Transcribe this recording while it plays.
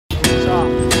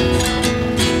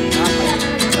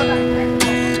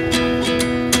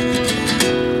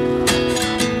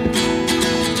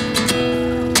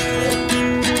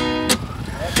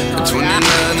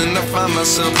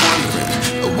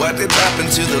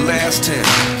the last 10.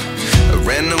 I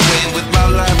ran away with my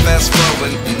life, fast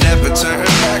forward, never turn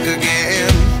back again.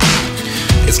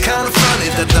 It's kind of funny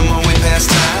that the more we pass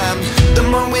time, the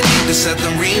more we need to set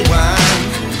them rewind.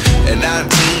 And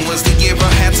 19 was the year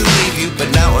I had to leave you, but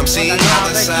now I'm seeing all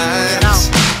the signs.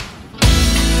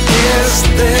 Is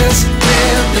this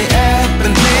really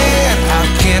happening? I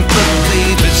can't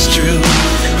believe it's true.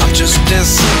 I'm just as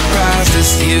surprised as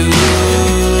you.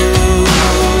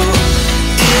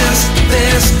 Is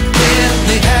this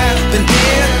really happening?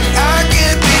 I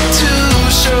can't be too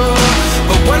sure,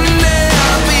 but one day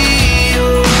I'll be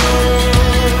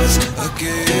yours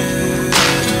again.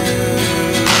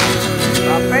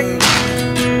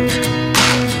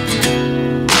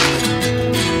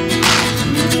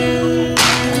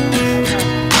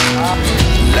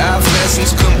 Life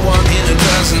lessons come one in a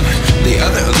dozen. The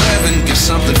other 11 give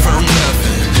something from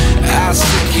nothing. I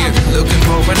sit here looking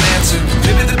for an answer.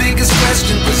 Maybe the biggest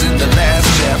question was in the last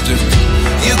chapter.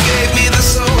 You gave me the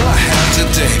soul I have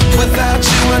today. Without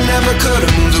you I never could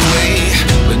have moved away.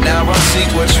 But now I see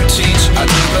what you teach. I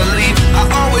do believe I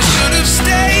always should have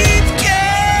stayed.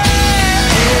 Yeah.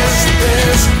 Is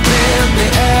this really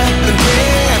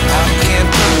happening? I can't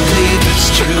believe it's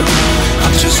true.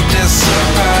 I'm just as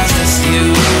surprised as you.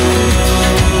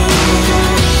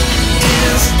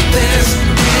 Is this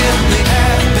really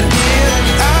happening?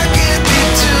 I can't be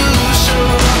too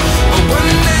sure, but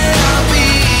one day I'll be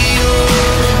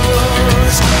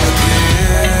yours again.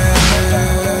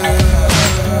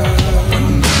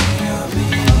 One day I'll be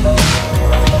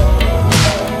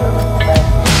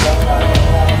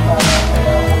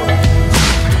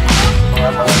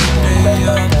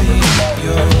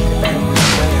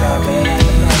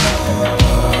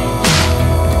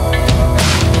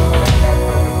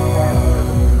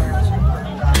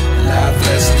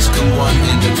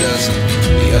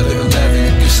the other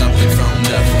 11 give something from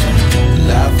nothing.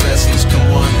 Life lessons come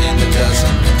one in a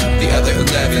dozen. The other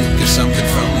 11 give something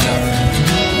from nothing.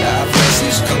 Life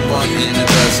lessons come one in a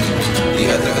dozen. The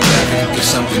other 11 give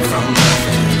something from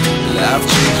nothing. Life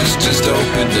changes just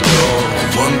open the door.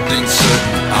 One thing's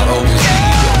certain, I'll always be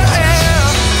yours.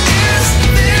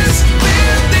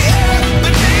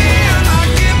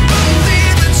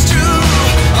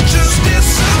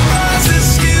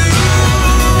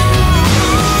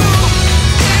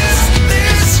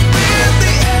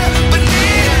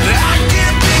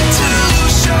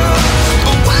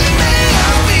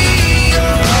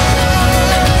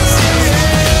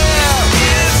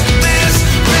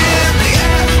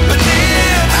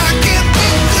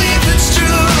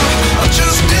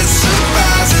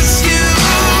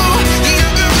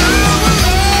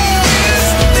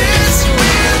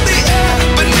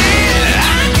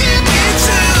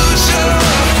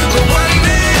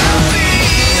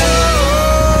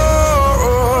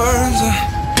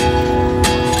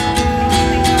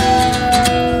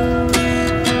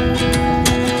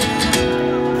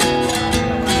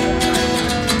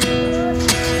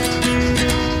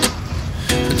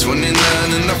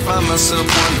 Myself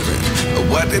wondering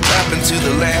what did happen to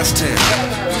the last 10.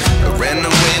 I ran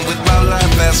away with my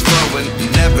life, fast forward,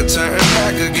 never turn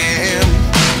back again.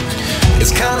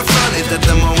 It's kind of funny that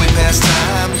the more we pass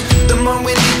time, the more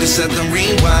we need to set them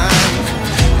rewind.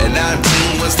 And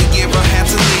 19 was the year I had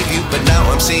to leave you, but now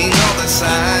I'm seeing all the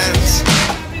signs.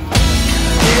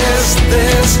 Is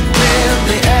this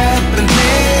really happening?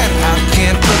 I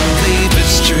can't believe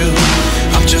it's true.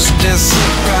 I'm just as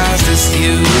surprised as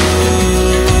you.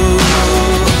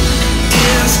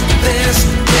 Is this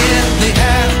really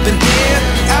happening?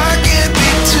 I can't be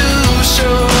too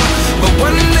sure, but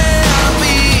one day I'll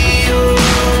be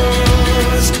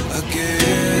yours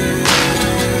again.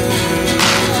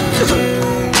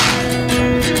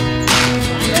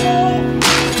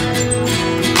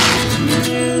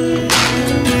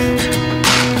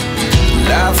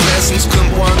 Life lessons come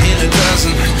one in a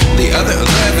dozen. The other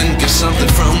 11 give something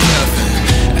from nothing.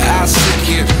 I sit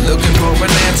here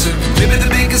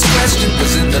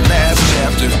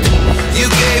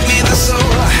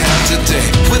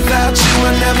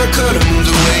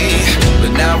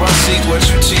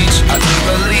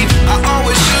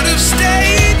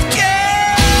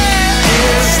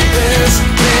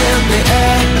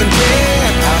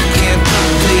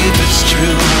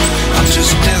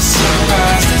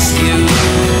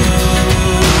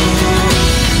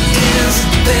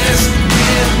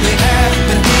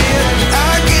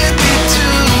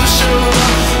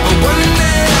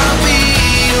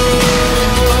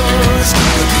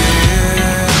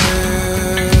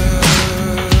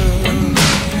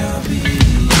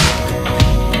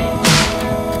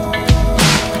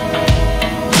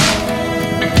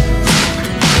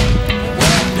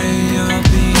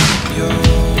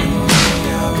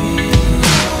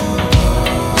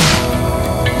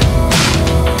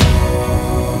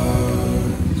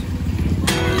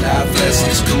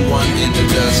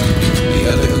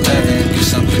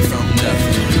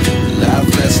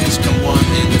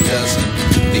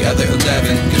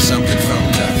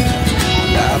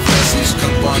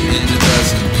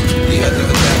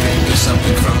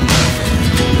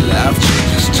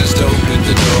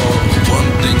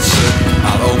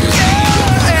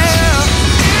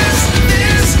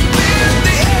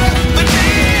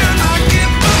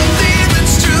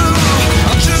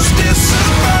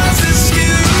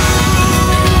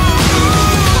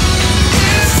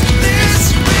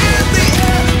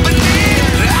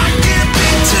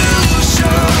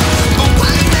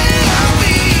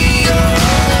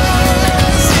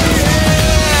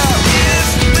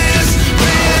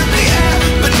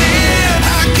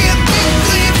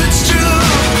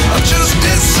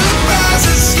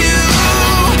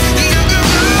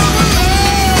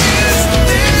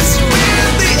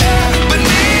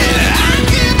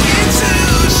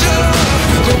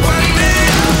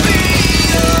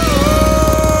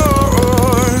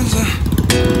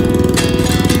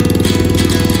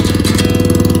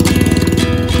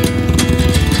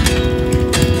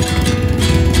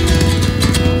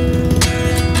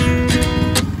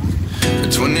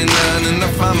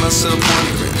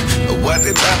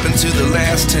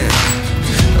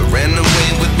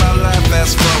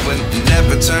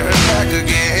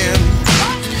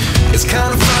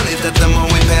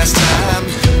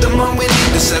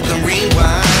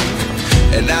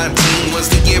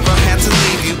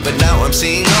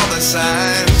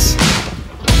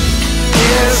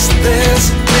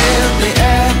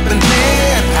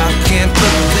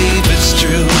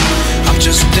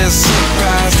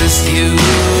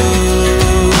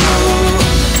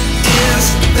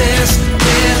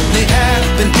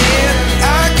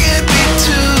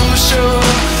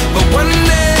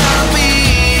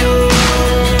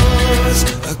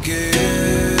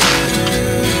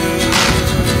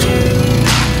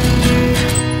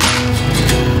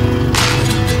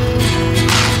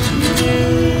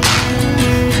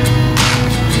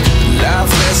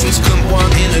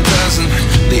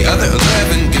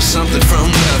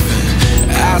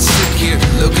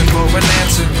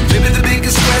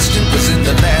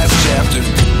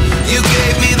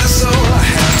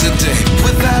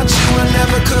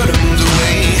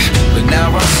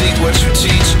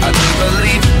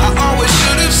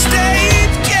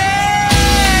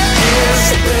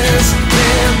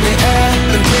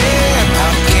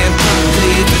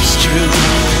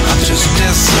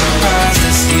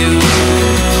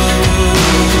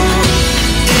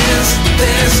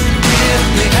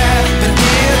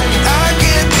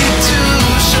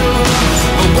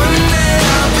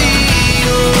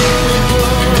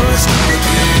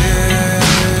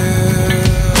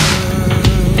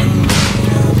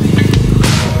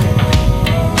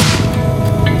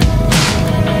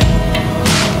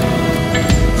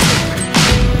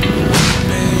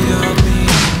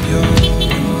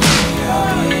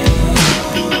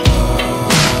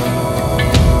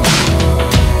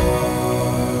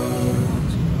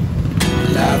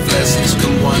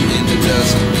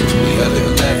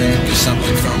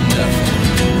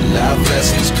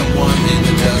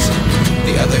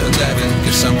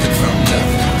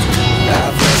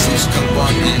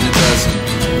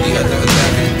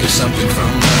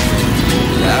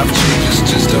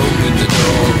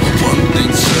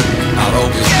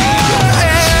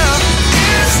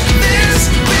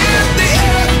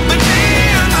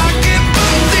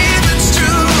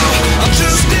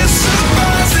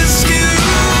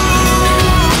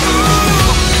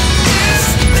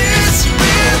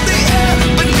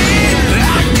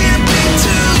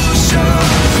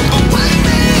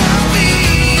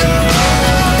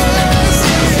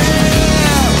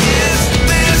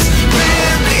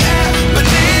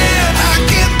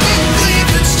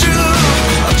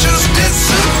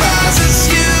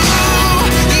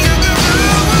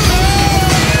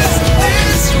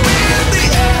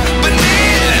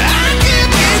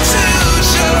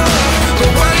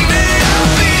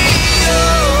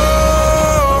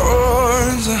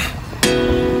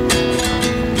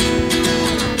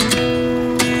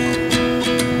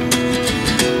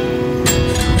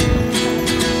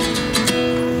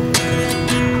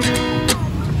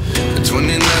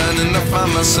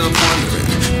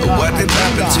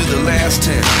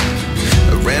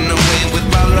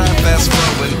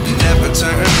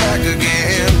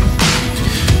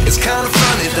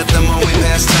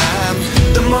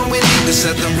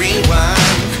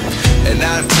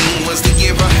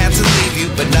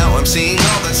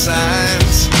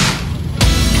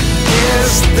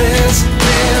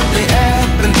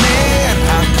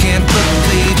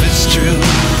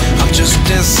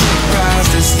as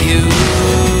surprised as you.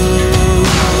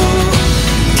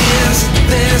 Is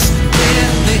this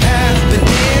really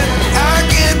happening? I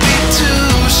can't be too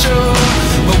sure,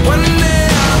 but one day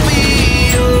I'll be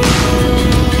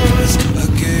yours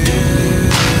again.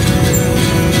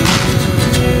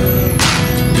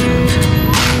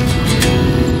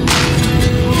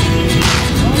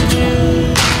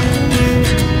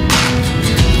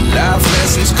 Life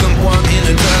lessons come one in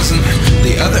a dozen.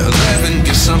 The other 11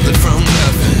 get something from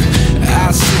nothing.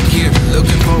 I sit here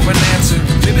looking for an answer.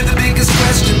 Maybe the biggest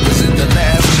question was in the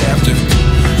last chapter.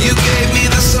 You gave me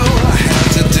the soul I have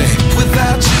today.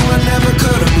 Without you I never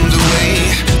could have moved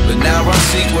away. But now I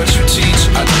see what you teach.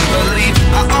 I do believe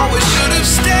I always should have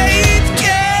stayed.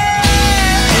 Yeah.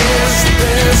 Is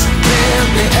this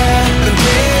really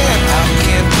happening? I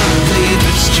can't believe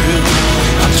it's true.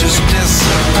 I'm just as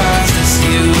surprised as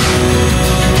you.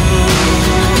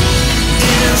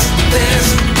 Is this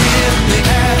really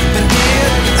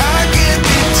happening? I can't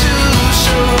be too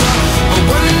sure, but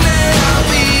one day I'll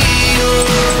be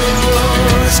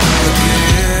yours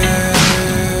again.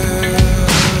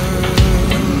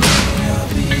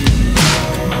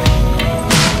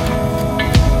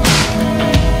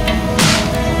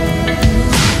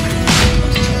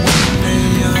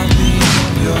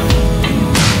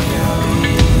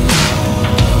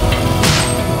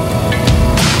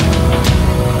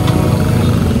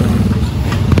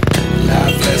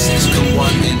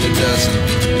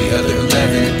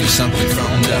 Something from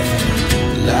nothing.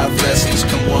 Life lessons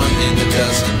come one in a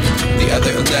dozen. The other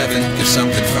 11 give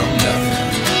something from nothing.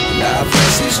 Life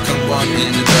lessons come one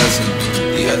in a dozen.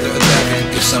 The other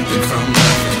 11 give something from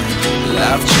nothing.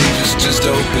 Life changes, just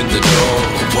open the door.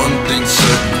 One thing's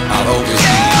certain, I'll always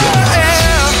be yours.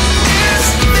 Is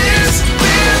this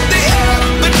really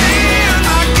happening?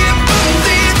 I can't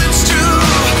believe it's true.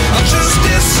 I'm just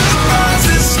as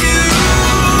surprised as you.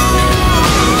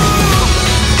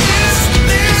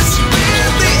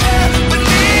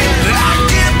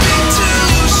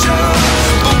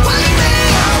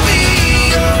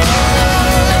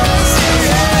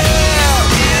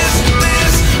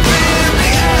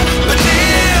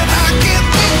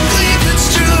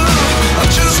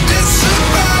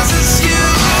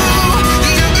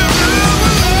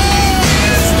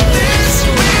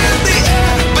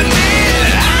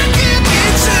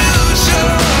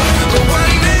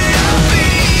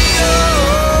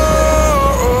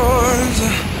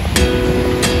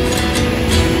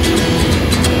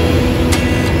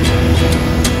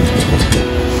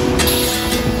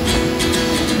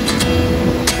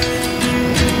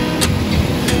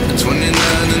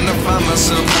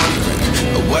 Myself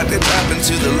wondering what did happen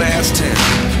to the last 10. I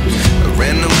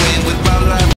ran away with my